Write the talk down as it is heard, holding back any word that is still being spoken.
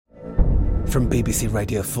From BBC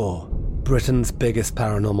Radio 4, Britain's biggest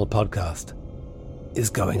paranormal podcast is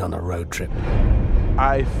going on a road trip.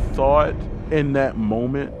 I thought in that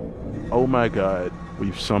moment, oh my God,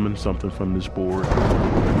 we've summoned something from this board.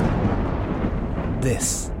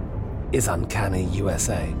 This is Uncanny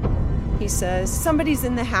USA. He says, somebody's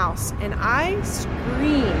in the house, and I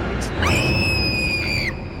screamed.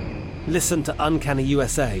 Listen to Uncanny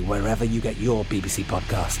USA wherever you get your BBC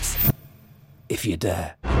podcasts, if you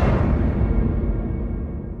dare.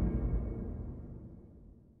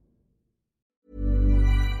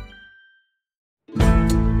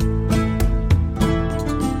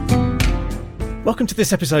 Welcome to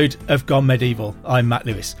this episode of Gone Medieval. I'm Matt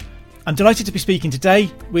Lewis. I'm delighted to be speaking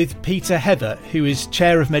today with Peter Heather, who is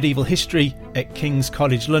Chair of Medieval History at King's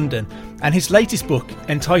College London, and his latest book,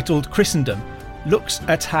 entitled Christendom, looks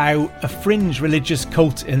at how a fringe religious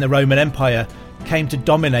cult in the Roman Empire came to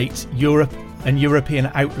dominate Europe and European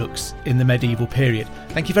outlooks in the medieval period.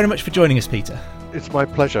 Thank you very much for joining us, Peter. It's my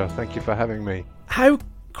pleasure. Thank you for having me. How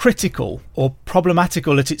critical or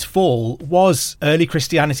problematical at its fall was early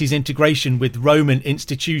Christianity's integration with Roman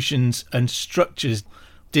institutions and structures?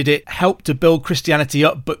 Did it help to build Christianity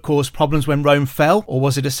up but cause problems when Rome fell, or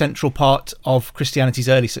was it a central part of Christianity's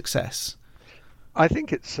early success? I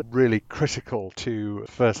think it's really critical to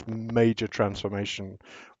the first major transformation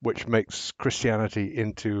which makes Christianity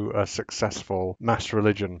into a successful mass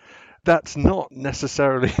religion. That's not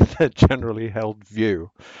necessarily the generally held view,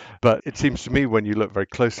 but it seems to me when you look very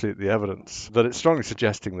closely at the evidence that it's strongly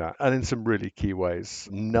suggesting that, and in some really key ways.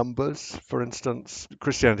 Numbers, for instance,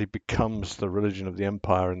 Christianity becomes the religion of the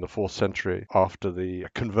empire in the 4th century after the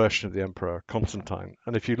conversion of the Emperor Constantine.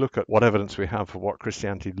 And if you look at what evidence we have for what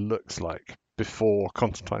Christianity looks like before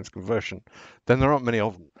Constantine's conversion, then there aren't many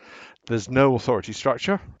of them. There's no authority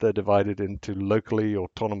structure. They're divided into locally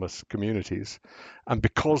autonomous communities. And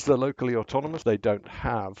because they're locally autonomous, they don't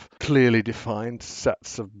have clearly defined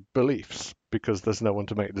sets of beliefs because there's no one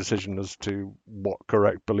to make a decision as to what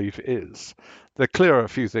correct belief is. They're clear a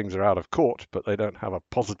few things are out of court, but they don't have a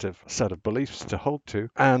positive set of beliefs to hold to.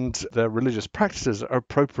 And their religious practices are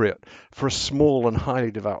appropriate for a small and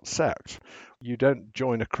highly devout sect. You don't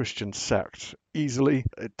join a Christian sect easily.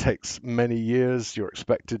 It takes many years. You're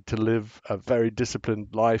expected to live a very disciplined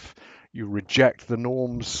life. You reject the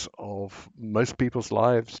norms of most people's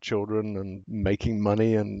lives, children and making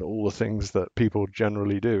money and all the things that people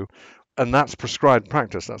generally do. And that's prescribed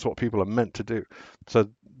practice. That's what people are meant to do. So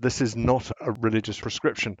this is not a religious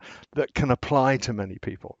prescription that can apply to many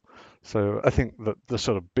people. So I think that the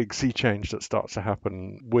sort of big sea change that starts to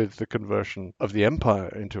happen with the conversion of the empire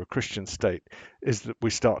into a Christian state is that we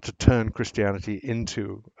start to turn Christianity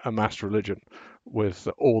into a mass religion with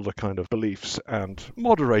all the kind of beliefs and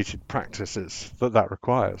moderated practices that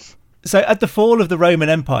requires. So at the fall of the Roman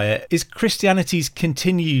Empire, is Christianity's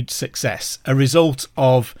continued success a result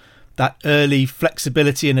of that early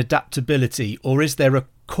flexibility and adaptability, or is there a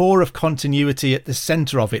core of continuity at the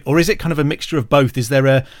centre of it, or is it kind of a mixture of both? Is there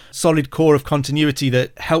a solid core of continuity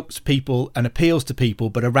that helps people and appeals to people,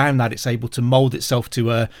 but around that it's able to mould itself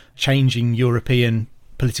to a changing European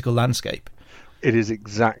political landscape? It is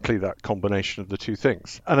exactly that combination of the two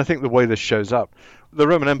things. And I think the way this shows up, the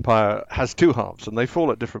Roman Empire has two halves and they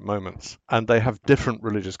fall at different moments and they have different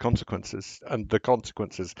religious consequences. And the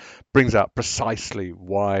consequences brings out precisely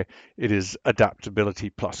why it is adaptability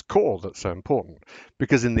plus core that's so important.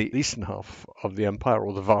 Because in the eastern half of the empire,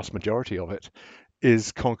 or the vast majority of it,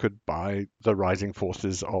 is conquered by the rising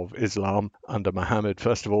forces of Islam under Muhammad,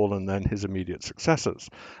 first of all, and then his immediate successors.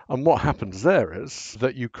 And what happens there is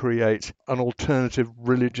that you create an alternative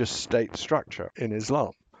religious state structure in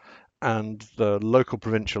Islam. And the local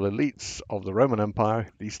provincial elites of the Roman Empire,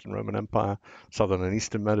 the Eastern Roman Empire, Southern and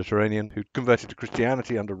Eastern Mediterranean, who converted to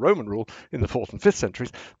Christianity under Roman rule in the 4th and 5th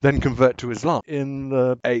centuries, then convert to Islam in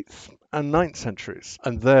the 8th and 9th centuries.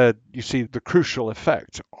 And there you see the crucial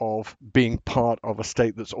effect of being part of a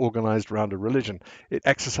state that's organized around a religion. It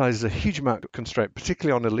exercises a huge amount of constraint,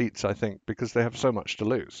 particularly on elites, I think, because they have so much to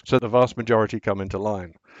lose. So the vast majority come into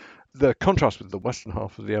line. The contrast with the western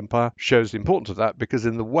half of the empire shows the importance of that, because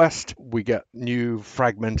in the west we get new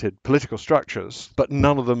fragmented political structures, but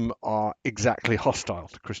none of them are exactly hostile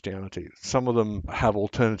to Christianity. Some of them have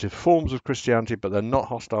alternative forms of Christianity, but they're not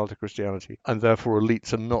hostile to Christianity, and therefore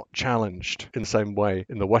elites are not challenged in the same way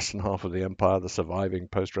in the western half of the empire, the surviving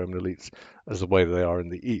post-Roman elites, as the way they are in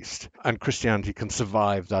the east. And Christianity can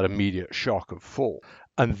survive that immediate shock of fall.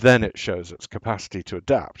 And then it shows its capacity to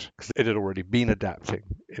adapt, because it had already been adapting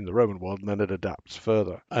in the Roman world, and then it adapts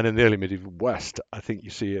further. And in the early medieval West, I think you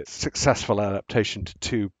see its successful adaptation to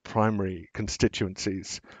two primary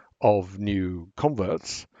constituencies of new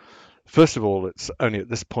converts. First of all, it's only at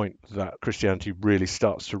this point that Christianity really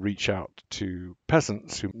starts to reach out to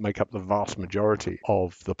peasants who make up the vast majority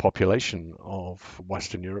of the population of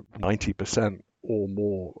Western Europe. 90% or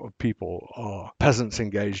more of people are peasants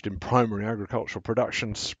engaged in primary agricultural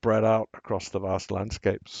production spread out across the vast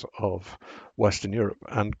landscapes of Western Europe.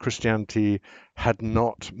 And Christianity had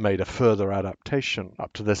not made a further adaptation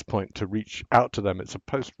up to this point to reach out to them. It's a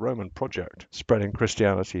post-Roman project, spreading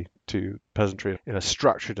Christianity to peasantry in a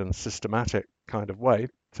structured and systematic kind of way.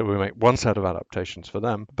 So we make one set of adaptations for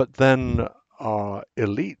them, but then our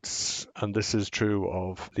elites, and this is true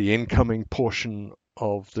of the incoming portion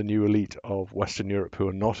of the new elite of Western Europe who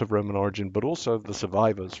are not of Roman origin, but also of the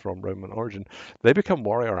survivors from Roman origin, they become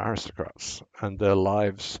warrior aristocrats, and their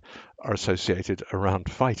lives are associated around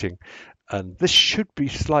fighting. And this should be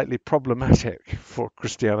slightly problematic for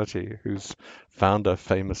Christianity, whose founder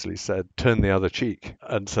famously said, turn the other cheek,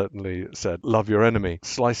 and certainly said, love your enemy,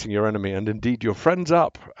 slicing your enemy, and indeed your friends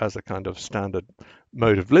up as a kind of standard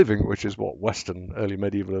mode of living, which is what Western early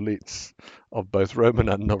medieval elites of both Roman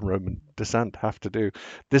and non-Roman descent have to do.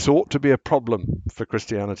 This ought to be a problem for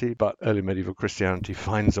Christianity, but early medieval Christianity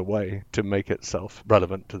finds a way to make itself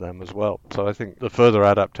relevant to them as well. So I think the further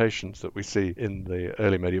adaptations that we see in the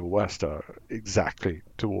early medieval West are exactly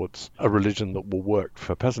towards a religion that will work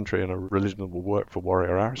for peasantry and a religion that will work for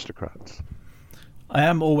warrior aristocrats. I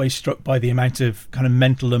am always struck by the amount of kind of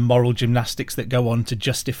mental and moral gymnastics that go on to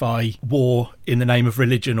justify war in the name of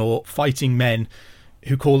religion, or fighting men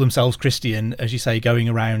who call themselves Christian, as you say, going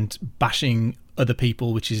around bashing other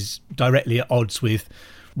people, which is directly at odds with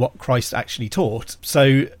what Christ actually taught.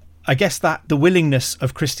 So I guess that the willingness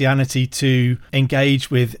of Christianity to engage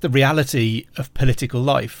with the reality of political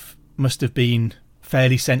life must have been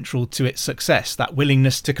fairly central to its success, that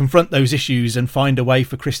willingness to confront those issues and find a way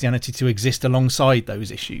for Christianity to exist alongside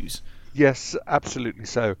those issues. Yes, absolutely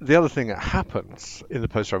so. The other thing that happens in the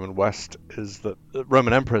post-Roman West is that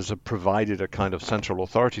Roman emperors have provided a kind of central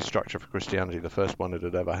authority structure for Christianity, the first one it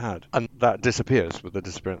had ever had. And that disappears with the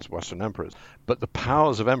disappearance of Western emperors. But the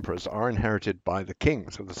powers of emperors are inherited by the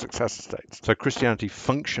kings of the successor states. So Christianity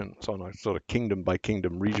functions on a sort of kingdom by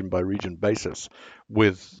kingdom, region by region basis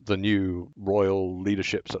with the new royal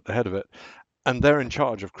leaderships at the head of it. And they're in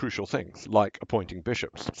charge of crucial things like appointing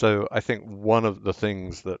bishops. So I think one of the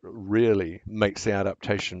things that really makes the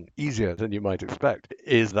adaptation easier than you might expect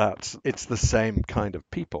is that it's the same kind of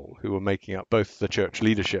people who are making up both the church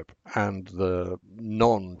leadership and the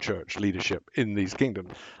non-church leadership in these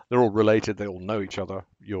kingdoms. They're all related, they all know each other.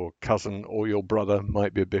 Your cousin or your brother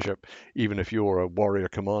might be a bishop, even if you're a warrior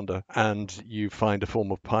commander, and you find a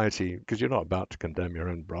form of piety, because you're not about to condemn your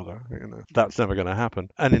own brother. That's never going to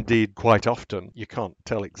happen. And indeed, quite often, you can't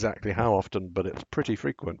tell exactly how often, but it's pretty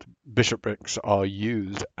frequent. Bishoprics are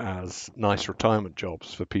used as nice retirement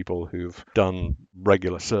jobs for people who've done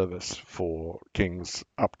regular service for kings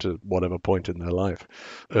up to whatever point in their life,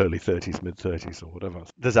 early 30s, mid 30s, or whatever.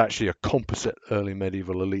 There's actually a composite early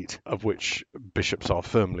medieval elite of which bishops are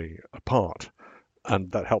firmly a part,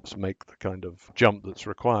 and that helps make the kind of jump that's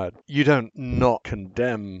required. You don't not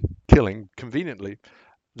condemn killing conveniently.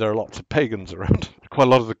 There are lots of pagans around. Quite a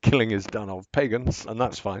lot of the killing is done of pagans, and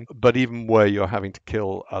that's fine. But even where you're having to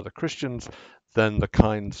kill other Christians, then the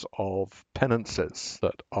kinds of penances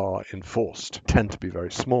that are enforced tend to be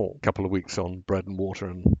very small. A couple of weeks on bread and water,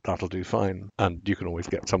 and that'll do fine. And you can always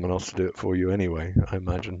get someone else to do it for you anyway, I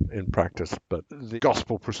imagine, in practice. But the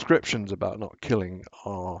gospel prescriptions about not killing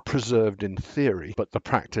are preserved in theory, but the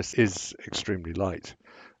practice is extremely light.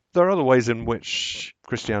 There are other ways in which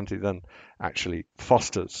Christianity then actually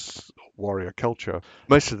fosters warrior culture.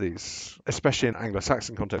 Most of these, especially in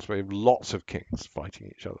Anglo-Saxon context, where you have lots of kings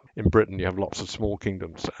fighting each other. In Britain, you have lots of small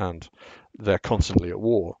kingdoms, and they're constantly at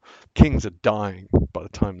war. Kings are dying by the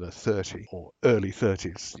time they're 30 or early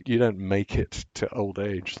 30s. You don't make it to old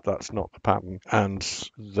age. That's not the pattern. And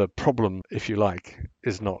the problem, if you like,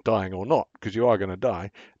 is not dying or not, because you are going to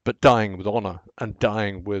die, but dying with honor and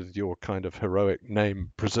dying with your kind of heroic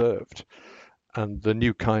name preserved. And the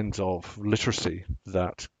new kinds of literacy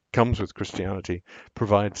that comes with Christianity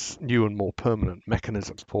provides new and more permanent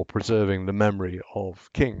mechanisms for preserving the memory of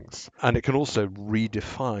kings. And it can also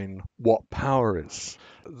redefine what power is.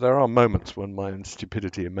 There are moments when my own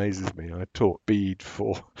stupidity amazes me. I taught Bede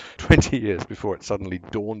for 20 years before it suddenly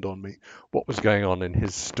dawned on me what was going on in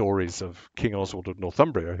his stories of King Oswald of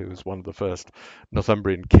Northumbria, who was one of the first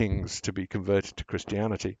Northumbrian kings to be converted to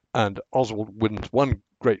Christianity. And Oswald wins one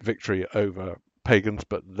great victory over pagans,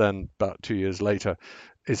 but then about 2 years later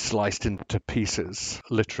is sliced into pieces,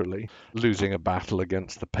 literally, losing a battle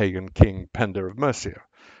against the pagan king Penda of Mercia.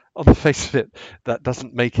 On the face of it, that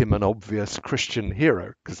doesn't make him an obvious Christian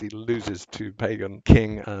hero, because he loses to pagan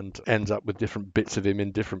king and ends up with different bits of him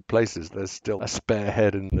in different places. There's still a spare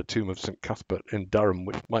head in the tomb of St. Cuthbert in Durham,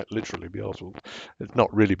 which might literally be Oswald. It's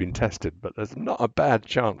not really been tested, but there's not a bad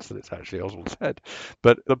chance that it's actually Oswald's head.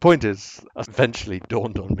 But the point is, eventually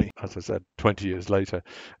dawned on me, as I said, 20 years later,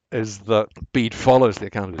 is that Bede follows the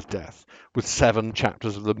account of his death with 7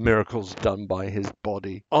 chapters of the miracles done by his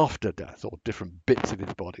body after death, or different bits of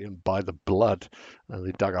his body, and by the blood. And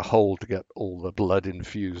they dug a hole to get all the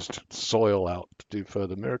blood-infused soil out to do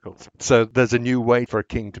further miracles. So there's a new way for a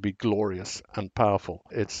king to be glorious and powerful.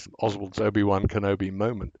 It's Oswald's Obi-Wan Kenobi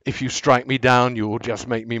moment. If you strike me down, you will just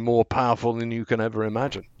make me more powerful than you can ever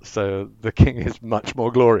imagine. So the king is much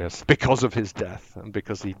more glorious because of his death and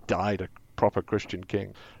because he died a proper Christian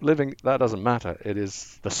king. Living, that doesn't matter. It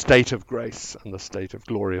is the state of grace and the state of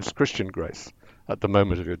glorious Christian grace at the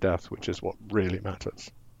moment of your death, which is what really matters.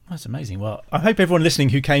 That's amazing. Well, I hope everyone listening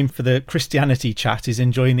who came for the Christianity chat is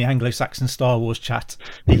enjoying the Anglo-Saxon Star Wars chat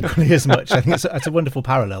equally as much. I think that's a wonderful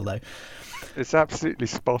parallel, though. It's absolutely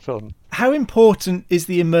spot on. How important is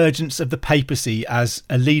the emergence of the papacy as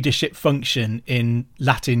a leadership function in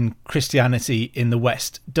Latin Christianity in the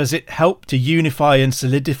West? Does it help to unify and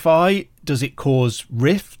solidify? Does it cause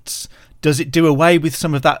rifts? Does it do away with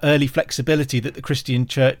some of that early flexibility that the Christian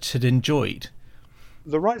church had enjoyed?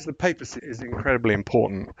 The rise of the papacy is incredibly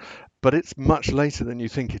important, but it's much later than you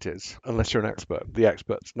think it is, unless you're an expert. The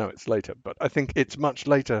experts know it's later, but I think it's much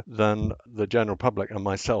later than the general public and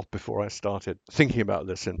myself, before I started thinking about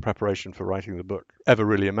this in preparation for writing the book, ever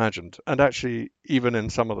really imagined. And actually, even in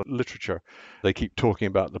some of the literature, they keep talking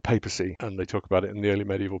about the papacy, and they talk about it in the early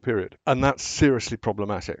medieval period. And that's seriously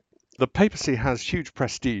problematic. The papacy has huge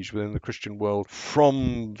prestige within the Christian world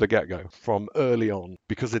from the get-go, from early on,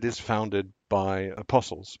 because it is founded by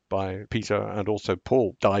apostles, by Peter, and also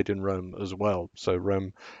Paul died in Rome as well. So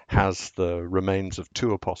Rome has the remains of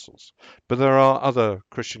 2 apostles. But there are other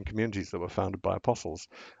Christian communities that were founded by apostles,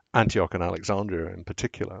 Antioch and Alexandria in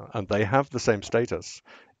particular, and they have the same status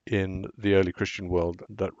in the early Christian world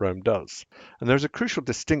that Rome does. And there's a crucial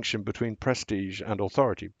distinction between prestige and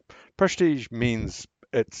authority. Prestige means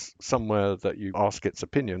it's somewhere that you ask its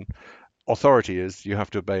opinion. Authority is you have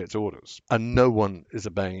to obey its orders. And no one is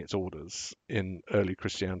obeying its orders in early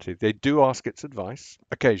Christianity. They do ask its advice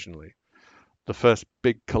occasionally. The first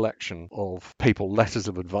big collection of papal letters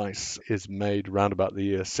of advice is made round about the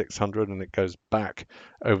year 600, and it goes back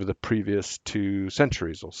over the previous 2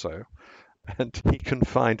 centuries or so. And he can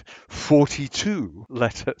find 42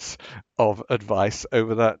 letters of advice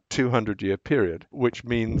over that 200-year period, which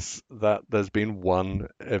means that there's been one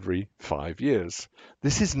every 5 years.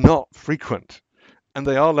 This is not frequent. And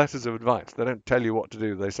they are letters of advice. They don't tell you what to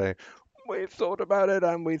do. They say, we've thought about it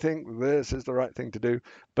and we think this is the right thing to do.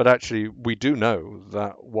 But actually, we do know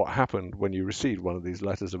that what happened when you received one of these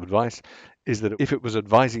letters of advice is that if it was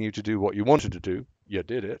advising you to do what you wanted to do, you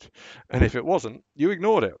did it. And if it wasn't, you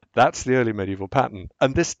ignored it. That's the early medieval pattern.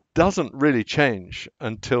 And this doesn't really change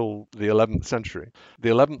until the 11th century. The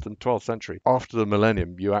 11th and 12th century, after the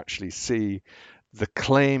millennium, you actually see the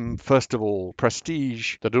claim, first of all,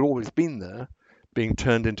 prestige that had always been there, being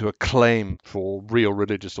turned into a claim for real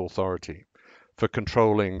religious authority, for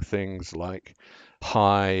controlling things like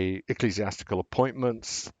high ecclesiastical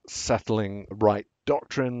appointments, settling right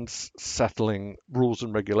doctrines, settling rules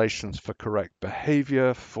and regulations for correct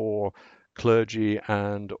behavior for clergy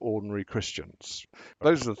and ordinary Christians.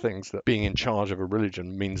 Those are the things that being in charge of a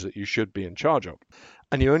religion means that you should be in charge of.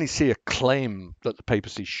 And you only see a claim that the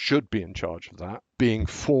papacy should be in charge of that being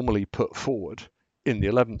formally put forward in the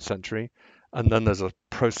 11th century. And then there's a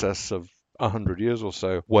process of 100 years or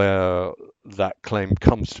so where that claim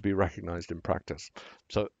comes to be recognized in practice.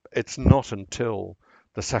 So it's not until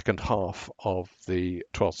the second half of the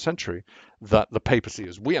 12th century that the papacy,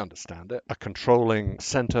 as we understand it, a controlling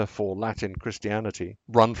center for Latin Christianity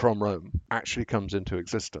run from Rome, actually comes into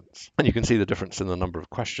existence. And you can see the difference in the number of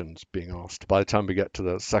questions being asked. By the time we get to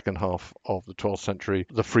the second half of the 12th century,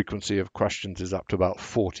 the frequency of questions is up to about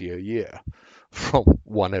 40 a year, from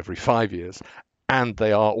one every 5 years. And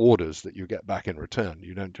they are orders that you get back in return.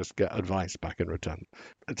 You don't just get advice back in return.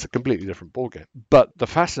 It's a completely different ballgame. But the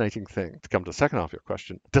fascinating thing, to come to the second half of your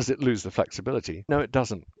question, does it lose the flexibility? No, it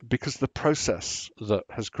doesn't, because the process that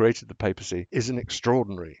has created the papacy is an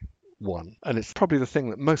extraordinary one. And it's probably the thing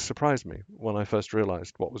that most surprised me when I first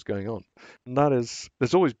realized what was going on. And that is,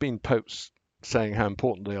 there's always been popes saying how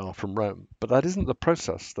important they are from Rome, but that isn't the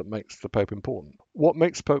process that makes the Pope important. What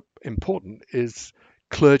makes Pope important is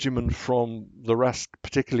clergymen from the rest,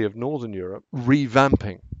 particularly of Northern Europe,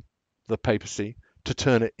 revamping the papacy to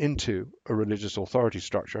turn it into a religious authority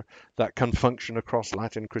structure that can function across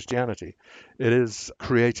Latin Christianity. It is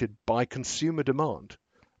created by consumer demand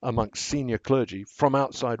amongst senior clergy from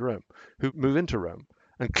outside Rome who move into Rome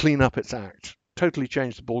and clean up its act, totally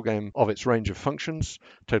change the ballgame of its range of functions,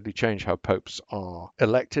 totally change how popes are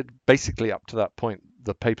elected. Basically, up to that point,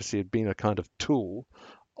 the papacy had been a kind of tool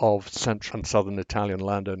of central and southern Italian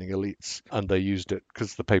landowning elites, and they used it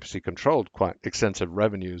because the papacy controlled quite extensive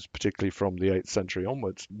revenues, particularly from the 8th century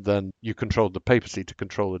onwards. Then you controlled the papacy to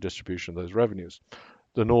control the distribution of those revenues.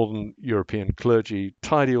 The northern European clergy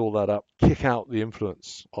tidy all that up, kick out the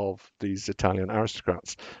influence of these Italian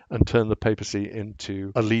aristocrats, and turn the papacy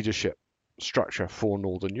into a leadership structure for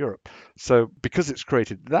Northern Europe. So because it's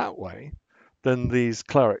created that way, then these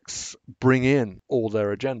clerics bring in all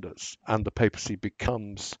their agendas, and the papacy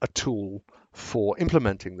becomes a tool for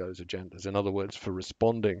implementing those agendas. In other words, for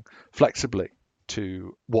responding flexibly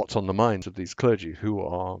to what's on the minds of these clergy, who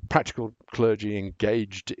are practical clergy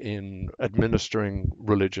engaged in administering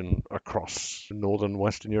religion across Northern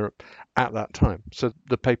Western Europe at that time. So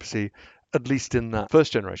the papacy, at least in that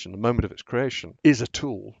first generation, the moment of its creation, is a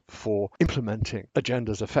tool for implementing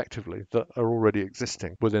agendas effectively that are already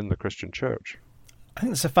existing within the Christian church. I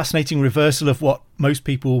think it's a fascinating reversal of what most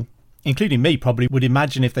people, including me, probably would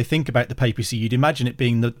imagine if they think about the papacy. You'd imagine it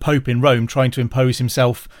being the Pope in Rome trying to impose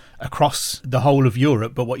himself across the whole of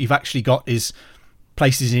Europe, but what you've actually got is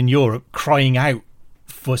places in Europe crying out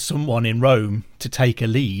for someone in Rome to take a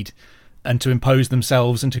lead and to impose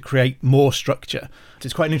themselves and to create more structure.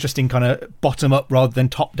 It's quite an interesting kind of bottom-up rather than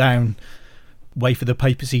top-down way for the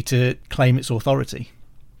papacy to claim its authority.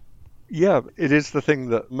 Yeah, it is the thing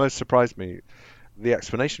that most surprised me. The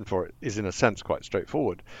explanation for it is, in a sense, quite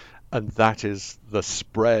straightforward, and that is the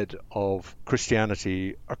spread of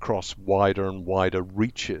Christianity across wider and wider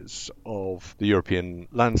reaches of the European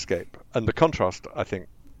landscape. And the contrast, I think,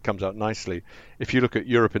 comes out nicely. If you look at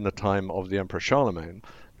Europe in the time of the Emperor Charlemagne,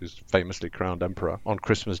 who's famously crowned emperor on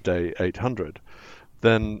Christmas Day 800,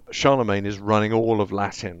 then Charlemagne is running all of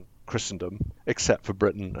Latin Christendom except for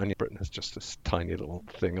Britain, and Britain has just this tiny little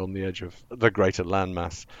thing on the edge of the greater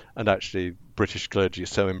landmass, and actually British clergy are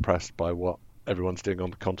so impressed by what everyone's doing on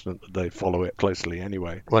the continent that they follow it closely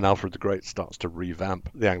anyway. When Alfred the Great starts to revamp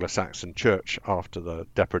the Anglo-Saxon church after the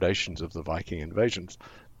depredations of the Viking invasions,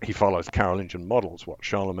 he follows Carolingian models, what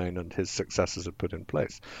Charlemagne and his successors have put in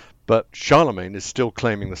place. But Charlemagne is still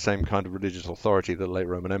claiming the same kind of religious authority that late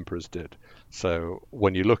Roman emperors did. So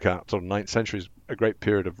when you look at sort of 9th century, a great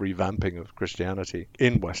period of revamping of Christianity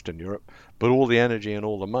in Western Europe, but all the energy and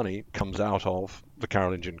all the money comes out of the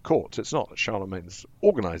Carolingian courts. It's not that Charlemagne's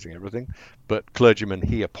organizing everything, but clergymen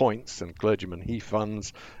he appoints and clergymen he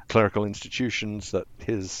funds, clerical institutions that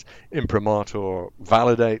his imprimatur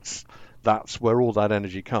validates. That's where all that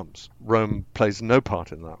energy comes. Rome plays no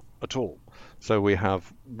part in that at all. So we have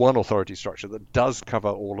one authority structure that does cover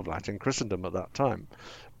all of Latin Christendom at that time.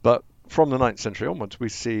 But from the 9th century onwards, we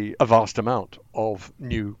see a vast amount of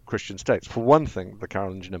new Christian states. For one thing, the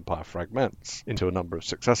Carolingian Empire fragments into a number of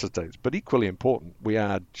successor states. But equally important, we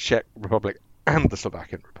add Czech Republic and the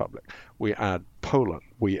Slovakian Republic. We add Poland.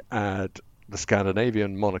 We add the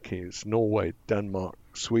Scandinavian monarchies, Norway, Denmark,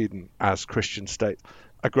 Sweden, as Christian states.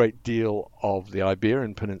 A great deal of the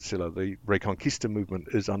Iberian Peninsula, the Reconquista movement,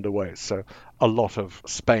 is underway. So a lot of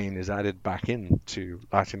Spain is added back into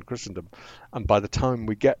Latin Christendom. And by the time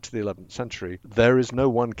we get to the 11th century, there is no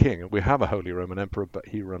one king. We have a Holy Roman Emperor, but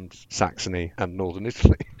he runs Saxony and northern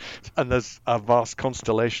Italy. And there's a vast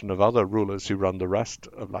constellation of other rulers who run the rest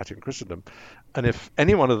of Latin Christendom. And if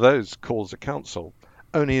any one of those calls a council,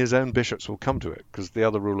 only his own bishops will come to it, because the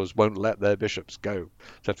other rulers won't let their bishops go.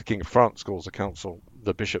 So if the King of France calls a council,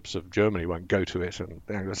 the bishops of Germany won't go to it, and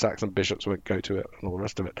the Anglo-Saxon bishops won't go to it, and all the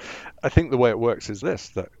rest of it. I think the way it works is this,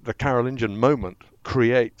 that the Carolingian moment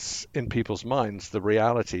creates in people's minds the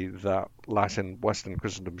reality that Latin Western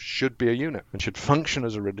Christendom should be a unit and should function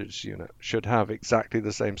as a religious unit, should have exactly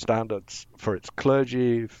the same standards for its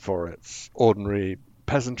clergy, for its ordinary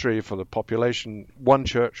peasantry, for the population, one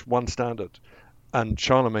church, one standard. And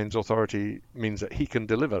Charlemagne's authority means that he can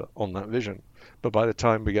deliver on that vision. But by the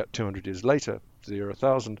time we get 200 years later, the year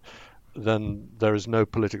 1000, then there is no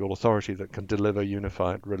political authority that can deliver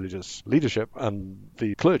unified religious leadership, and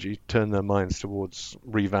the clergy turn their minds towards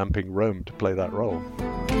revamping Rome to play that role.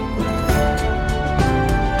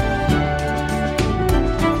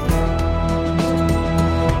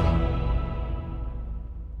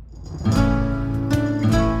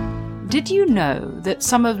 Did you know that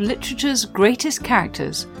some of literature's greatest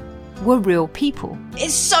characters were real people?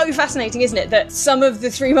 It's so fascinating, isn't it, that some of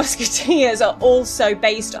the Three Musketeers are also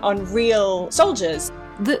based on real soldiers.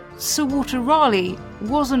 that Sir Walter Raleigh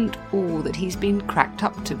wasn't all that he's been cracked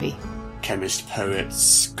up to be. Chemist, poet,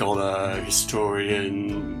 scholar,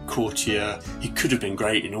 historian, courtier. He could have been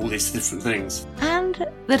great in all these different things. And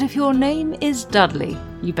that if your name is Dudley,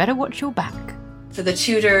 you better watch your back. For the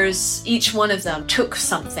Tudors, each one of them took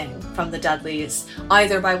something from the Dudleys,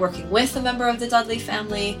 either by working with a member of the Dudley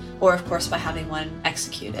family, or of course by having one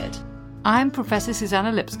executed. I'm Professor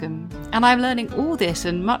Susanna Lipscomb, and I'm learning all this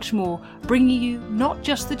and much more, bringing you Not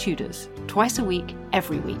Just the Tudors, twice a week,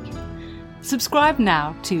 every week. Subscribe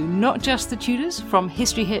now to Not Just the Tudors from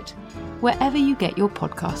History Hit, wherever you get your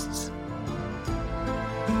podcasts.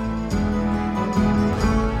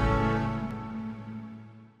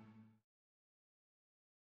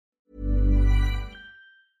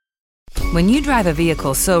 When you drive a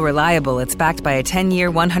vehicle so reliable it's backed by a 10-year,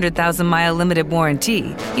 100,000-mile limited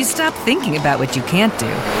warranty, you stop thinking about what you can't do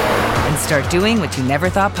and start doing what you never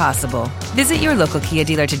thought possible. Visit your local Kia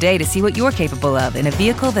dealer today to see what you're capable of in a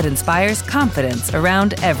vehicle that inspires confidence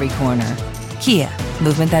around every corner. Kia,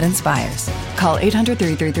 movement that inspires. Call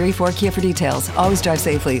 800-333-4KIA for details. Always drive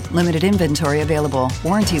safely. Limited inventory available.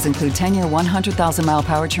 Warranties include 10-year 100,000-mile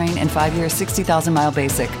powertrain and 5-year 60,000-mile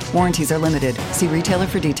basic. Warranties are limited. See retailer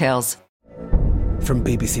for details. From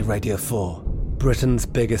BBC Radio 4, Britain's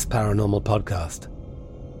biggest paranormal podcast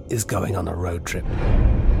is going on a road trip.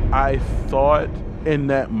 I thought in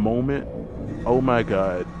that moment, oh my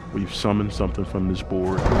God, we've summoned something from this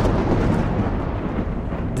board.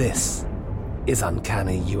 This is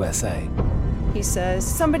Uncanny USA. He says,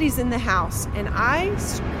 somebody's in the house, and I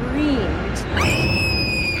screamed.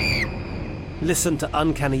 Listen to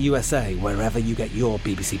Uncanny USA wherever you get your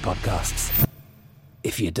BBC podcasts,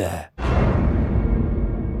 if you dare.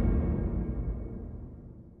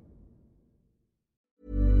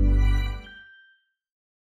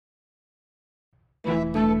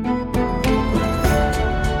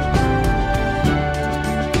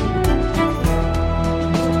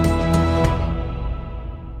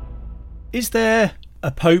 Is there a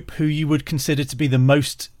pope who you would consider to be the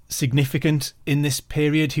most significant in this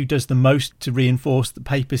period, who does the most to reinforce the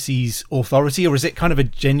papacy's authority, or is it kind of a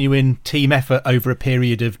genuine team effort over a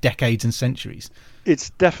period of decades and centuries? It's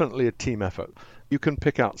definitely a team effort. You can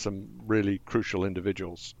pick out some really crucial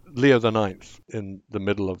individuals. Leo IX in the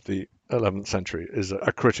middle of the 11th century is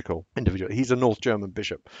a critical individual. He's a North German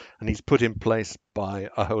bishop, and he's put in place by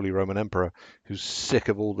a Holy Roman Emperor who's sick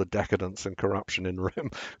of all the decadence and corruption in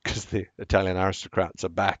Rome because the Italian aristocrats are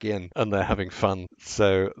back in and they're having fun.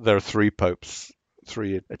 So there are three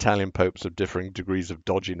Italian popes of differing degrees of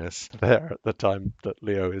dodginess there at the time that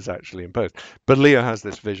Leo is actually imposed. But Leo has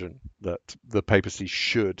this vision that the papacy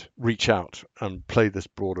should reach out and play this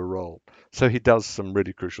broader role. So he does some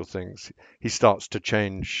really crucial things. He starts to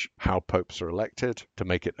change how popes are elected, to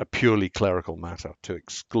make it a purely clerical matter, to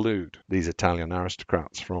exclude these Italian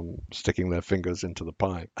aristocrats from sticking their fingers into the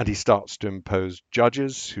pie. And he starts to impose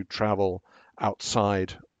judges who travel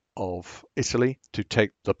outside of Italy to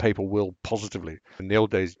take the papal will positively. In the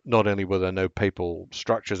old days, not only were there no papal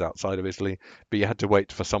structures outside of Italy, but you had to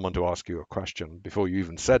wait for someone to ask you a question before you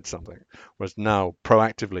even said something. Whereas now,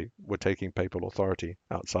 proactively, we're taking papal authority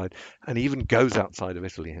outside, and he even goes outside of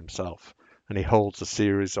Italy himself. And he holds a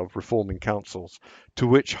series of reforming councils to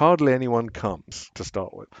which hardly anyone comes to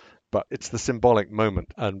start with. But it's the symbolic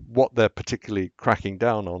moment, and what they're particularly cracking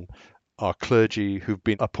down on are clergy who've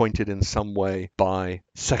been appointed in some way by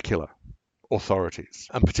secular authorities,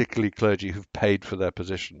 and particularly clergy who've paid for their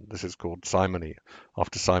position. This is called simony,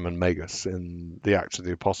 after Simon Magus in the Acts of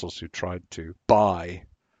the Apostles, who tried to buy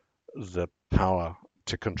the power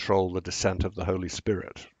to control the descent of the Holy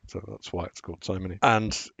Spirit. So that's why it's called simony.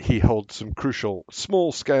 And he holds some crucial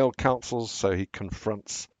small-scale councils, so he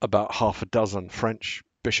confronts about half a dozen French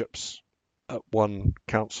bishops at one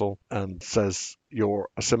council and says, "You're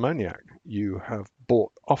a simoniac. You have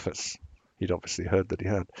bought office." He'd obviously heard that he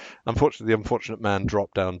had. Unfortunately, the unfortunate man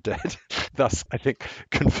dropped down dead, thus, I think,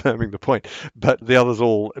 confirming the point. But the others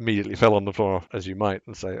all immediately fell on the floor, as you might,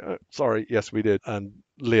 and say, "Sorry, yes, we did." And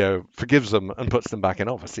Leo forgives them and puts them back in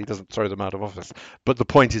office. He doesn't throw them out of office. But the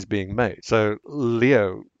point is being made. So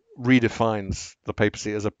Leo redefines the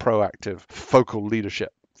papacy as a proactive, focal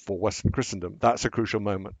leadership for Western Christendom. That's a crucial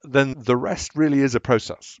moment. Then the rest really is a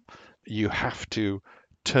process. You have to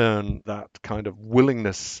turn that kind of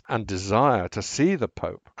willingness and desire to see the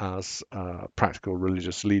Pope as a practical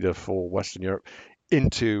religious leader for Western Europe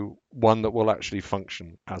into one that will actually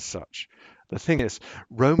function as such. The thing is,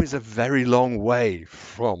 Rome is a very long way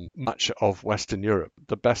from much of Western Europe.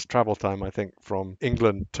 The best travel time, I think, from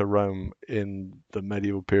England to Rome in the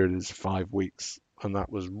medieval period is 5 weeks, and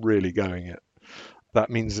that was really going it. That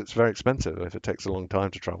means it's very expensive. If it takes a long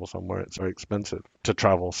time to travel somewhere, it's very expensive to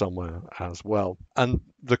travel somewhere as well. And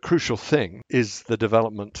the crucial thing is the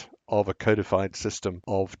development of a codified system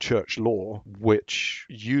of church law, which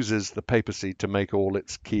uses the papacy to make all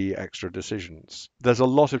its key extra decisions. There's a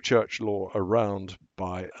lot of church law around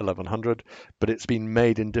by 1100, but it's been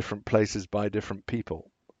made in different places by different people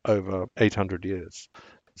over 800 years.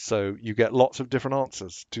 So you get lots of different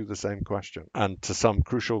answers to the same question. And to some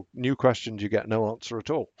crucial new questions, you get no answer at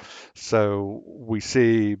all. So we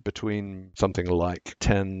see between something like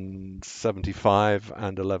 1075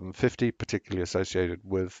 and 1150, particularly associated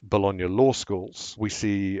with Bologna law schools, we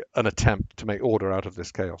see an attempt to make order out of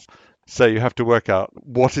this chaos. So you have to work out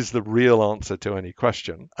what is the real answer to any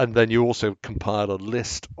question. And then you also compile a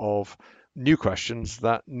list of new questions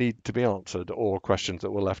that need to be answered, or questions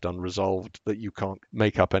that were left unresolved that you can't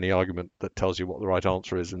make up any argument that tells you what the right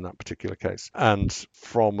answer is in that particular case. And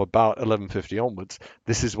from about 1150 onwards,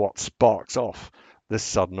 this is what sparks off this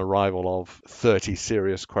sudden arrival of 30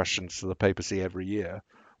 serious questions to the papacy every year,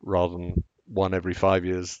 rather than one every 5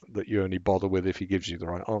 years that you only bother with if he gives you the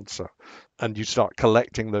right answer. And you start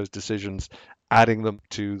collecting those decisions, adding them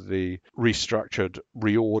to the restructured,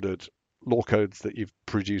 reordered law codes that you've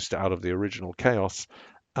produced out of the original chaos.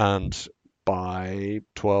 And by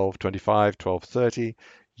 1225, 1230,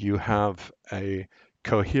 you have a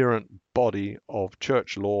coherent body of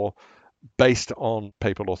church law based on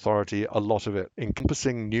papal authority, a lot of it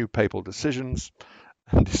encompassing new papal decisions.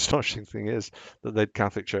 And the astonishing thing is that the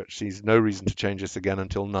Catholic Church sees no reason to change this again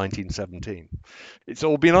until 1917. It's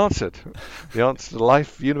all been answered. The answer to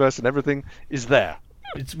life, universe, and everything is there.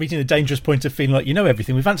 It's reaching the dangerous point of feeling like you know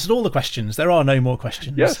everything. We've answered all the questions. There are no more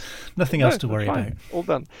questions. Yes. Nothing else to worry fine. about. All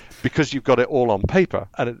done. Because you've got it all on paper,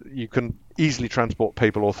 and you can easily transport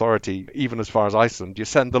papal authority even as far as Iceland. You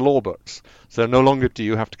send the law books. So no longer do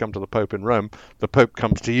you have to come to the Pope in Rome. The Pope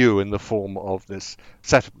comes to you in the form of this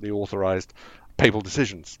set of the authorized papal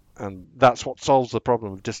decisions. And that's what solves the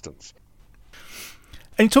problem of distance.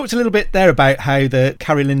 And you talked a little bit there about how the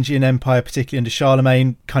Carolingian Empire, particularly under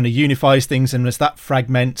Charlemagne, kind of unifies things, and as that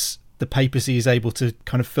fragments, the papacy is able to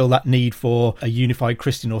kind of fill that need for a unified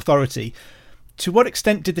Christian authority. To what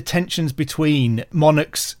extent did the tensions between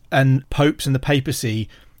monarchs and popes and the papacy,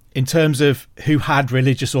 in terms of who had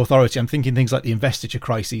religious authority, I'm thinking things like the investiture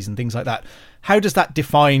crises and things like that, how does that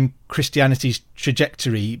define Christianity's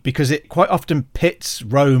trajectory? Because it quite often pits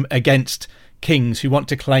Rome against kings who want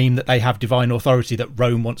to claim that they have divine authority that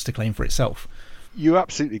Rome wants to claim for itself. You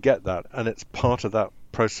absolutely get that, and it's part of that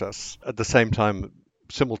process. At the same time,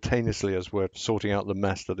 simultaneously as we're sorting out the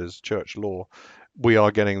mess that is church law, we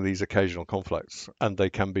are getting these occasional conflicts, and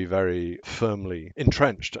they can be very firmly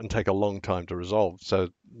entrenched and take a long time to resolve. So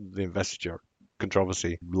the investiture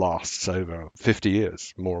controversy lasts over 50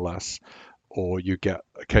 years, more or less. Or you get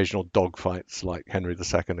occasional dogfights like Henry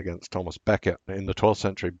II against Thomas Becket in the 12th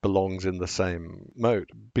century belongs in the same mode,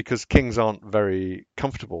 because kings aren't very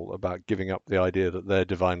comfortable about giving up the idea that they're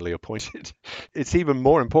divinely appointed. It's even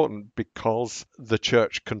more important because the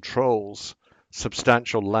church controls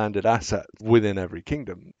substantial landed assets within every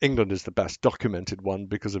kingdom. England is the best documented one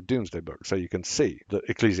because of Domesday Book. So you can see that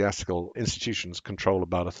ecclesiastical institutions control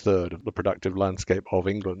about a third of the productive landscape of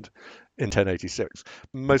England in 1086.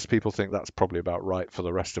 Most people think that's probably about right for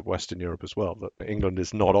the rest of Western Europe as well, that England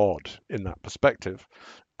is not odd in that perspective.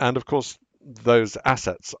 And of course, those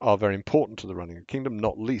assets are very important to the running of a kingdom,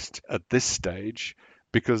 not least at this stage,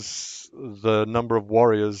 because the number of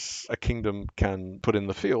warriors a kingdom can put in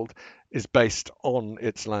the field is based on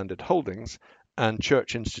its landed holdings, and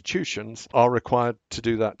church institutions are required to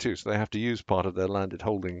do that too. So they have to use part of their landed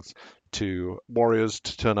holdings to warriors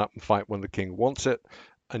to turn up and fight when the king wants it.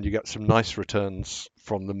 And you get some nice returns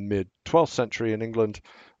from the mid-12th century in England,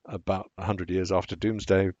 about 100 years after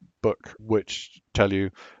Domesday Book, which tell you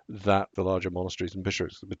that the larger monasteries and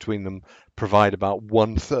bishops between them provide about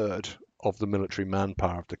 1/3 of the military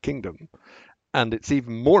manpower of the kingdom. And it's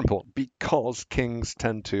even more important because kings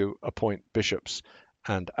tend to appoint bishops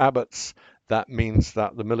and abbots. That means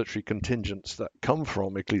that the military contingents that come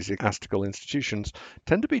from ecclesiastical institutions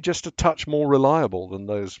tend to be just a touch more reliable than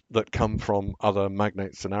those that come from other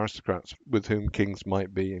magnates and aristocrats with whom kings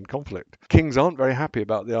might be in conflict. Kings aren't very happy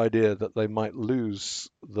about the idea that they might lose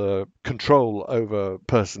the control over a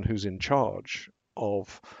person who's in charge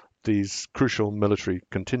of these crucial military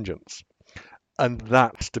contingents. And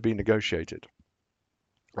that's to be negotiated,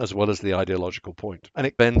 as well as the ideological point. And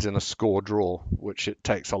it bends in a score draw, which it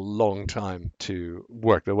takes a long time to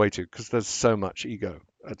work their way to, because there's so much ego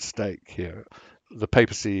at stake here. The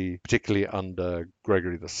papacy, particularly under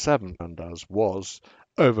Gregory VII, and as was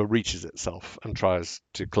overreaches itself and tries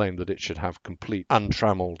to claim that it should have complete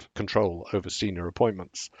untrammeled control over senior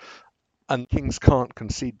appointments. And kings can't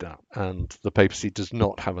concede that, and the papacy does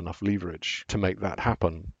not have enough leverage to make that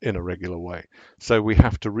happen in a regular way. So we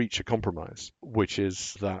have to reach a compromise, which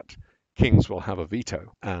is that kings will have a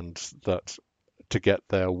veto, and that to get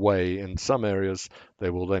their way in some areas, they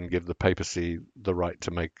will then give the papacy the right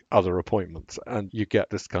to make other appointments. And you get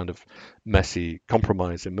this kind of messy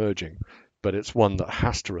compromise emerging. But it's one that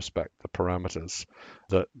has to respect the parameters,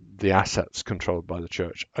 that the assets controlled by the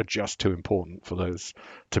church are just too important for those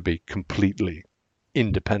to be completely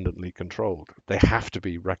independently controlled. They have to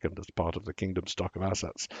be reckoned as part of the kingdom stock of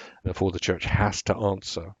assets. Therefore, the church has to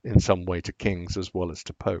answer in some way to kings as well as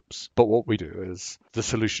to popes. But what we do is the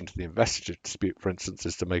solution to the investiture dispute, for instance,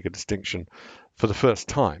 is to make a distinction for the first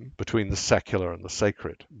time between the secular and the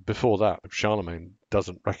sacred. Before that, Charlemagne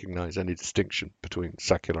doesn't recognize any distinction between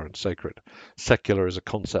secular and sacred. Secular is a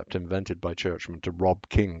concept invented by churchmen to rob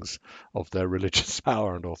kings of their religious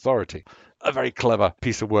power and authority. A very clever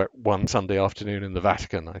piece of work one Sunday afternoon in the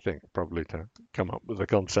Vatican, I think, probably to come up with the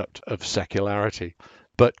concept of secularity.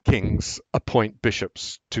 But kings appoint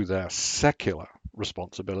bishops to their secular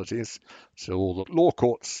responsibilities. So all the law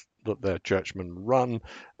courts that their churchmen run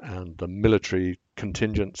and the military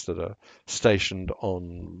contingents that are stationed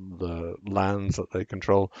on the lands that they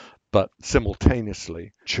control, but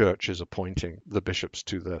simultaneously church is appointing the bishops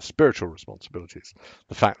to their spiritual responsibilities.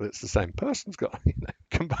 The fact that it's the same person's got,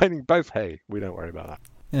 combining both, hey, we don't worry about that.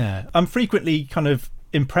 Yeah, I'm frequently kind of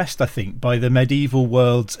impressed, I think, by the medieval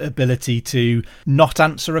world's ability to not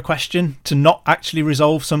answer a question, to not actually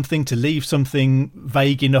resolve something, to leave something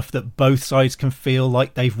vague enough that both sides can feel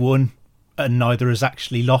like they've won and neither has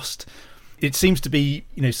actually lost. It seems to be,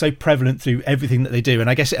 so prevalent through everything that they do, and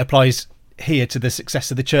I guess it applies here to the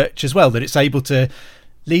success of the church as well, that it's able to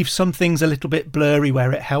leave some things a little bit blurry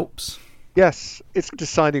where it helps. Yes, it's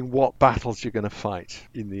deciding what battles you're going to fight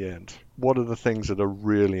in the end. What are the things that are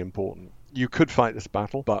really important? You could fight this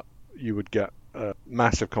battle, but you would get a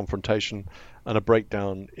massive confrontation and a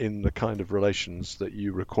breakdown in the kind of relations that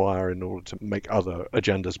you require in order to make other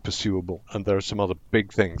agendas pursuable. And there are some other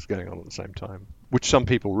big things going on at the same time, which some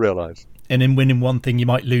people realize. And in winning one thing, you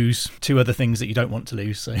might lose two other things that you don't want to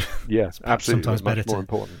lose. So yeah, absolutely. Sometimes much better more to,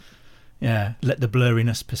 important. Yeah, let the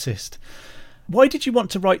blurriness persist. Why did you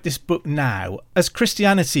want to write this book now? As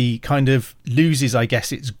Christianity kind of loses, I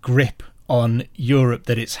guess, its grip on Europe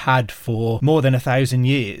that it's had for more than 1,000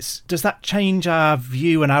 years, does that change our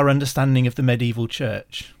view and our understanding of the medieval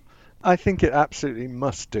church? I think it absolutely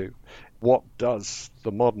must do. What does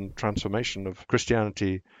the modern transformation of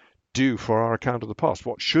Christianity do for our account of the past?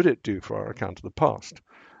 What should it do for our account of the past?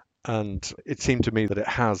 And it seemed to me that it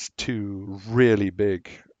has two really big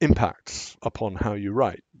impacts upon how you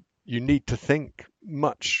write. You need to think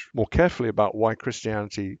much more carefully about why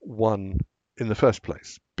Christianity won in the first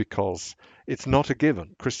place, because it's not a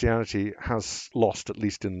given. Christianity has lost, at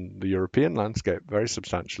least in the European landscape, very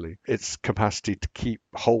substantially its capacity to keep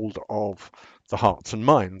hold of the hearts and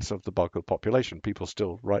minds of the bulk of the population. People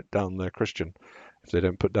still write down they're Christian if they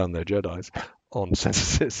don't put down their Jedis on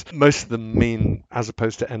censuses. Most of them mean, as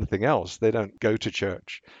opposed to anything else, they don't go to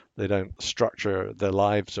church. They don't structure their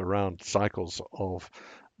lives around cycles of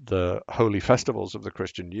the holy festivals of the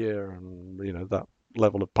Christian year, and that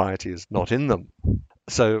level of piety is not in them.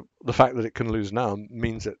 So the fact that it can lose now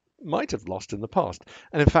means it might have lost in the past.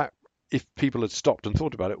 And in fact, if people had stopped and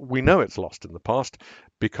thought about it, we know it's lost in the past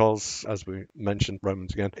because, as we mentioned,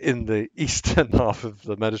 Romans again, in the eastern half of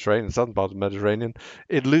the Mediterranean, southern part of the Mediterranean,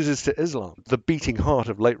 it loses to Islam. The beating heart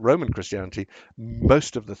of late Roman Christianity,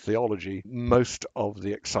 most of the theology, most of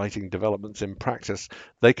the exciting developments in practice,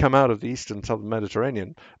 they come out of the eastern southern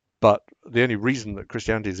Mediterranean. But the only reason that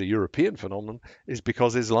Christianity is a European phenomenon is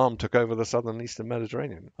because Islam took over the southern and eastern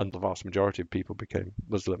Mediterranean, and the vast majority of people became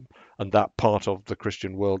Muslim. And that part of the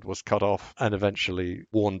Christian world was cut off and eventually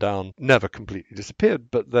worn down, never completely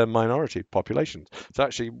disappeared, but they're minority populations. So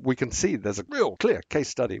actually, we can see there's a real clear case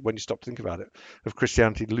study, when you stop to think about it, of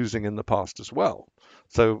Christianity losing in the past as well.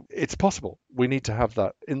 So it's possible. We need to have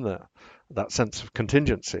that in there, that sense of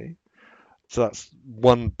contingency. So that's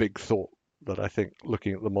one big thought that I think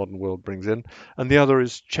looking at the modern world brings in. And the other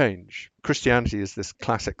is change. Christianity is this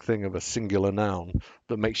classic thing of a singular noun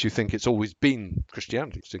that makes you think it's always been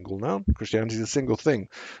Christianity. Single noun, Christianity is a single thing.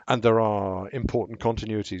 And there are important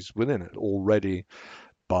continuities within it. Already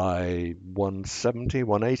by 170,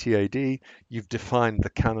 180 AD, you've defined the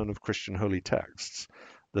canon of Christian holy texts.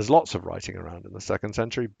 There's lots of writing around in the 2nd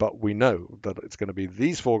century, but we know that it's going to be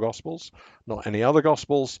these 4 Gospels, not any other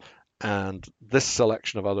Gospels, and this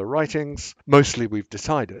selection of other writings. Mostly we've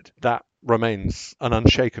decided that remains an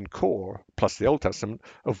unshaken core, plus the Old Testament,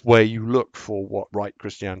 of where you look for what right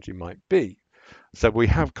Christianity might be. So we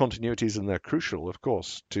have continuities, and they're crucial, of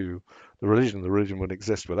course, to the religion. The religion wouldn't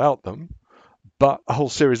exist without them. But a whole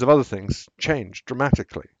series of other things changed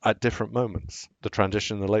dramatically at different moments. The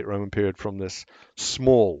transition in the late Roman period from this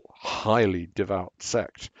small, highly devout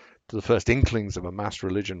sect to the first inklings of a mass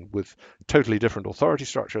religion with totally different authority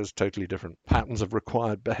structures, totally different patterns of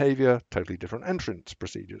required behavior, totally different entrance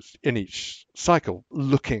procedures in each cycle.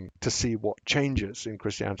 Looking to see what changes in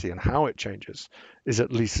Christianity and how it changes is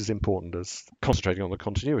at least as important as concentrating on the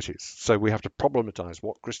continuities. So we have to problematize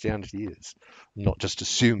what Christianity is, not just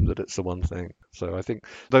assume that it's the one thing. So I think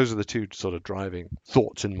those are the two sort of driving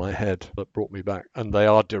thoughts in my head that brought me back, and they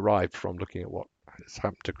are derived from looking at what has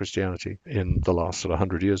happened to Christianity in the last sort of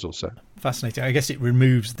 100 years or so. Fascinating. I guess it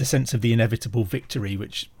removes the sense of the inevitable victory,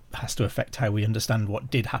 which has to affect how we understand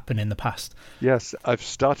what did happen in the past. Yes, I've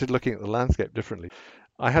started looking at the landscape differently.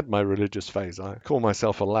 I had my religious phase. I call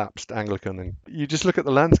myself a lapsed Anglican, and you just look at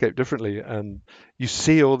the landscape differently, and you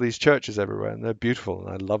see all these churches everywhere, and they're beautiful, and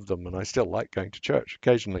I love them, and I still like going to church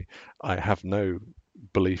occasionally. I have no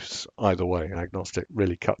beliefs either way. Agnostic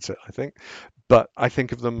really cuts it, I think. But I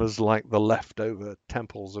think of them as like the leftover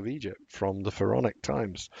temples of Egypt from the Pharaonic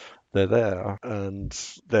times. They're there and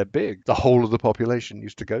they're big. The whole of the population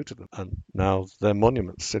used to go to them, and now they're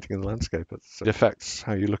monuments sitting in the landscape. It affects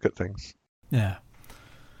how you look at things. Yeah.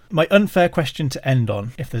 My unfair question to end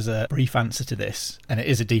on, if there's a brief answer to this, and it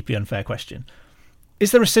is a deeply unfair question,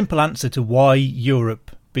 is there a simple answer to why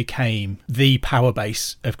Europe became the power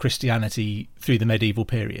base of Christianity through the medieval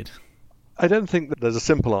period? I don't think that there's a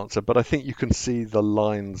simple answer, but I think you can see the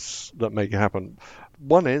lines that make it happen.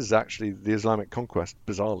 One is actually the Islamic conquest,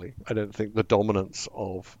 bizarrely. I don't think the dominance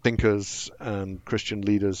of thinkers and Christian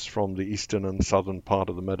leaders from the eastern and southern part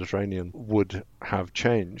of the Mediterranean would have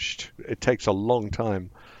changed. It takes a long time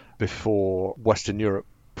before Western Europe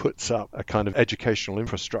puts up a kind of educational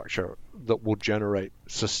infrastructure that will generate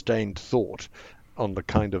sustained thought on the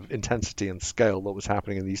kind of intensity and scale that was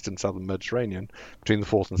happening in the eastern southern Mediterranean between the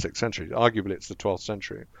 4th and 6th centuries. Arguably, it's the 12th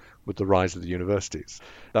century with the rise of the universities.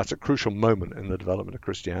 That's a crucial moment in the development of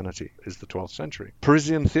Christianity, is the 12th century.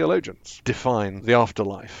 Parisian theologians define the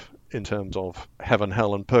afterlife in terms of heaven,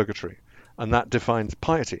 hell, and purgatory, and that defines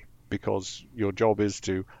piety, because your job is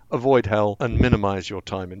to avoid hell and minimize your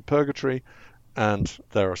time in purgatory, and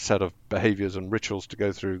there are a set of behaviors and rituals to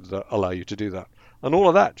go through that allow you to do that. And all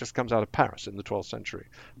of that just comes out of Paris in the 12th century.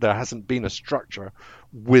 There hasn't been a structure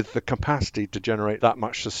with the capacity to generate that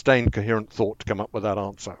much sustained, coherent thought to come up with that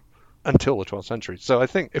answer until the 12th century. So I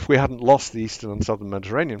think if we hadn't lost the eastern and southern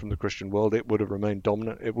Mediterranean from the Christian world, it would have remained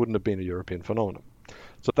dominant. It wouldn't have been a European phenomenon.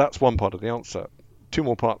 So that's one part of the answer. Two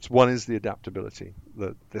more parts. One is the adaptability,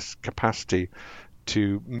 this capacity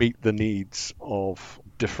to meet the needs of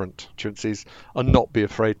different churches and not be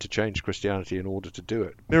afraid to change Christianity in order to do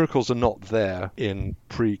it. Miracles are not there in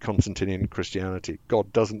pre-Constantinian Christianity.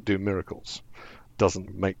 God doesn't do miracles,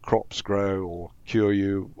 doesn't make crops grow or cure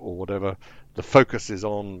you or whatever. The focus is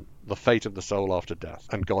on the fate of the soul after death,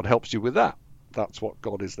 and God helps you with that. That's what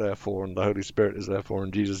God is there for, and the Holy Spirit is there for,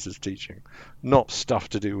 and Jesus is teaching, not stuff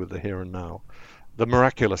to do with the here and now. The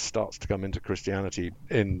miraculous starts to come into Christianity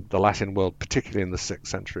in the Latin world, particularly in the 6th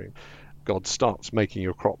century. God starts making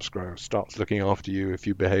your crops grow, starts looking after you if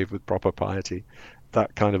you behave with proper piety.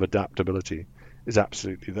 That kind of adaptability is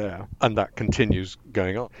absolutely there, and that continues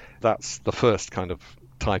going on. That's the first kind of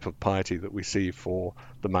type of piety that we see for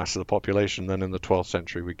the mass of the population. Then in the 12th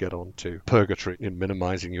century we get on to purgatory, in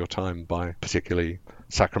minimizing your time by particularly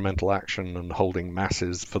sacramental action and holding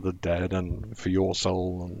masses for the dead and for your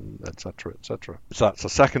soul, and etc., etc. So that's the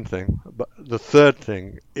second thing. But the third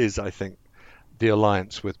thing is, I think, the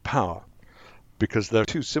alliance with power, because there are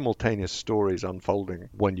two simultaneous stories unfolding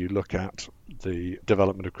when you look at the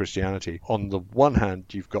development of Christianity. On the one hand,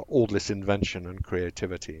 you've got all this invention and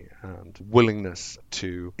creativity and willingness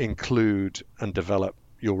to include and develop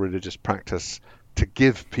your religious practice to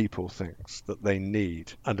give people things that they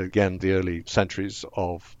need. And again, the early centuries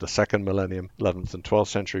of the second millennium, 11th and 12th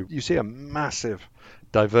century, you see a massive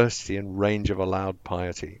diversity and range of allowed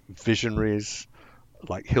piety. Visionaries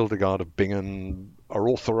like Hildegard of Bingen are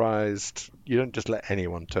authorized. You don't just let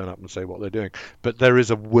anyone turn up and say what they're doing, but there is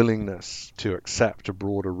a willingness to accept a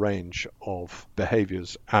broader range of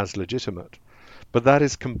behaviors as legitimate. But that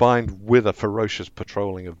is combined with a ferocious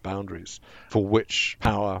patrolling of boundaries, for which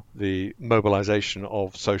power, the mobilization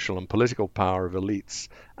of social and political power of elites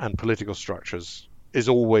and political structures is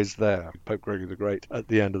always there. Pope Gregory the Great at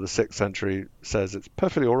the end of the 6th century says it's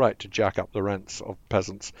perfectly all right to jack up the rents of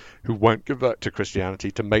peasants who won't convert to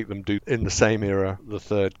Christianity, to make them do. In the same era, the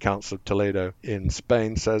Third Council of Toledo in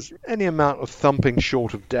Spain says any amount of thumping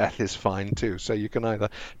short of death is fine too. So you can either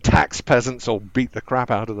tax peasants or beat the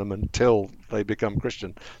crap out of them until they become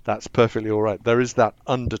Christian. That's perfectly all right. There is that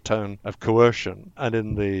undertone of coercion, and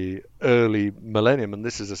in the early millennium, and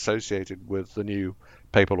this is associated with the new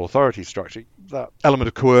papal authority structure, that element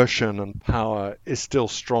of coercion and power is still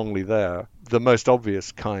strongly there. The most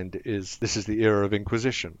obvious kind is this is the era of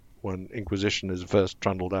Inquisition, when Inquisition is first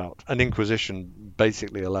trundled out. And Inquisition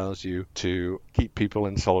basically allows you to keep people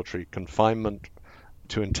in solitary confinement,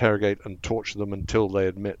 to interrogate and torture them until they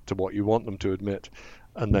admit to what you want them to admit,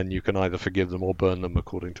 and then you can either forgive them or burn them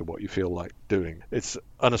according to what you feel like doing. It's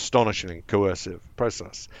an astonishing coercive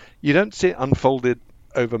process. You don't see it unfolded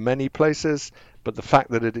over many places, but the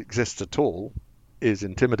fact that it exists at all is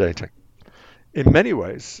intimidating. In many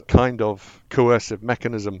ways, kind of coercive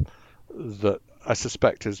mechanism that I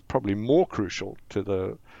suspect is probably more crucial to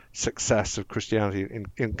the success of Christianity in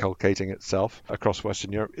inculcating itself across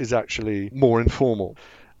Western Europe is actually more informal.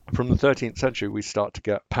 From the 13th century, we start to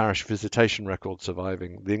get parish visitation records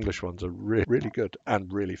surviving. The English ones are really good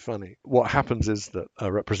and really funny. What happens is that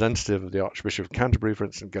a representative of the Archbishop of Canterbury, for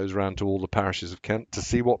instance, goes around to all the parishes of Kent to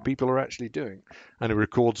see what people are actually doing. And it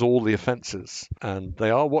records all the offences. And they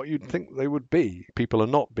are what you'd think they would be. People are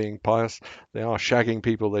not being pious. They are shagging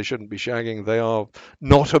people they shouldn't be shagging. They are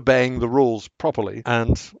not obeying the rules properly.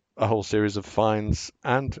 And a whole series of fines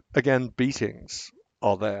and, again, beatings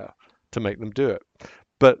are there to make them do it.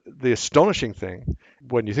 But the astonishing thing,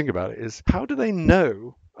 when you think about it, is how do they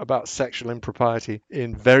know about sexual impropriety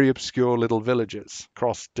in very obscure little villages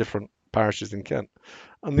across different parishes in Kent?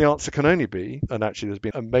 And the answer can only be, and actually there's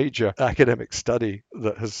been a major academic study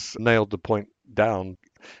that has nailed the point down,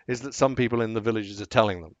 is that some people in the villages are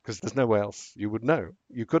telling them, because there's no way else you would know.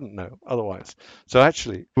 You couldn't know otherwise. So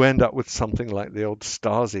actually, you end up with something like the old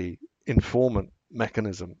Stasi informant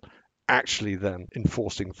mechanism, actually then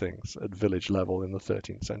enforcing things at village level in the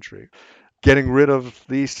 13th century. Getting rid of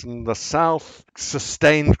the East and the South,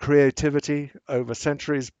 sustained creativity over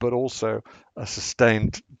centuries, but also a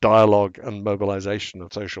sustained dialogue and mobilization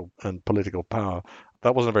of social and political power.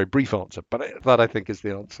 That wasn't a very brief answer, but that I think is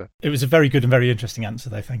the answer. It was a very good and very interesting answer,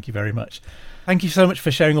 though. Thank you very much. Thank you so much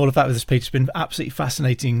for sharing all of that with us, Peter. It's been absolutely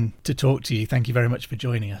fascinating to talk to you. Thank you very much for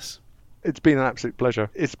joining us. It's been an absolute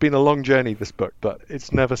pleasure. It's been a long journey, this book, but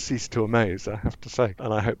it's never ceased to amaze, I have to say.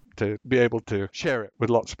 And I hope to be able to share it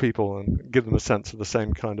with lots of people and give them a sense of the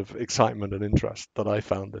same kind of excitement and interest that I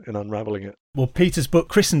found in unravelling it. Well, Peter's book,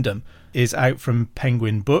 Christendom, is out from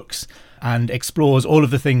Penguin Books and explores all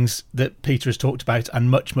of the things that Peter has talked about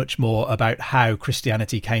and much, much more about how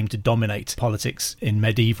Christianity came to dominate politics in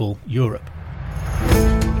medieval Europe.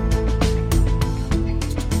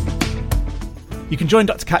 You can join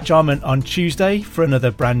Dr. Kat Jarman on Tuesday for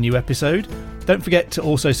another brand new episode. Don't forget to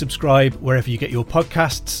also subscribe wherever you get your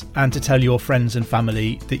podcasts and to tell your friends and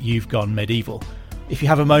family that you've gone medieval. If you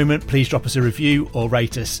have a moment, please drop us a review or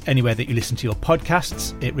rate us anywhere that you listen to your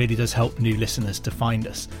podcasts. It really does help new listeners to find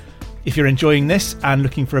us. If you're enjoying this and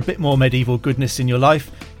looking for a bit more medieval goodness in your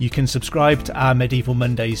life, you can subscribe to our Medieval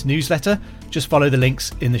Mondays newsletter. Just follow the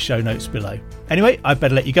links in the show notes below. Anyway, I'd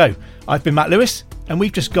better let you go. I've been Matt Lewis, and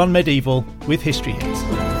we've just gone medieval with History Hits.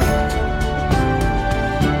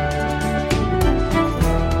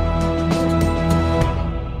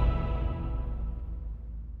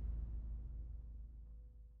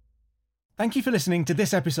 Thank you for listening to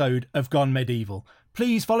this episode of Gone Medieval.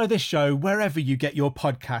 Please follow this show wherever you get your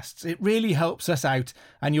podcasts. It really helps us out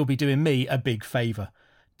and you'll be doing me a big favour.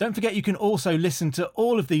 Don't forget you can also listen to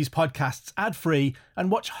all of these podcasts ad-free and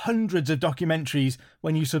watch hundreds of documentaries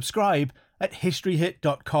when you subscribe at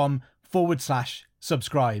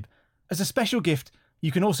historyhit.com/subscribe. As a special gift,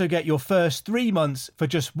 you can also get your first 3 months for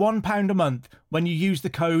just £1 a month when you use the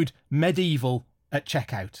code MEDIEVAL at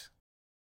checkout.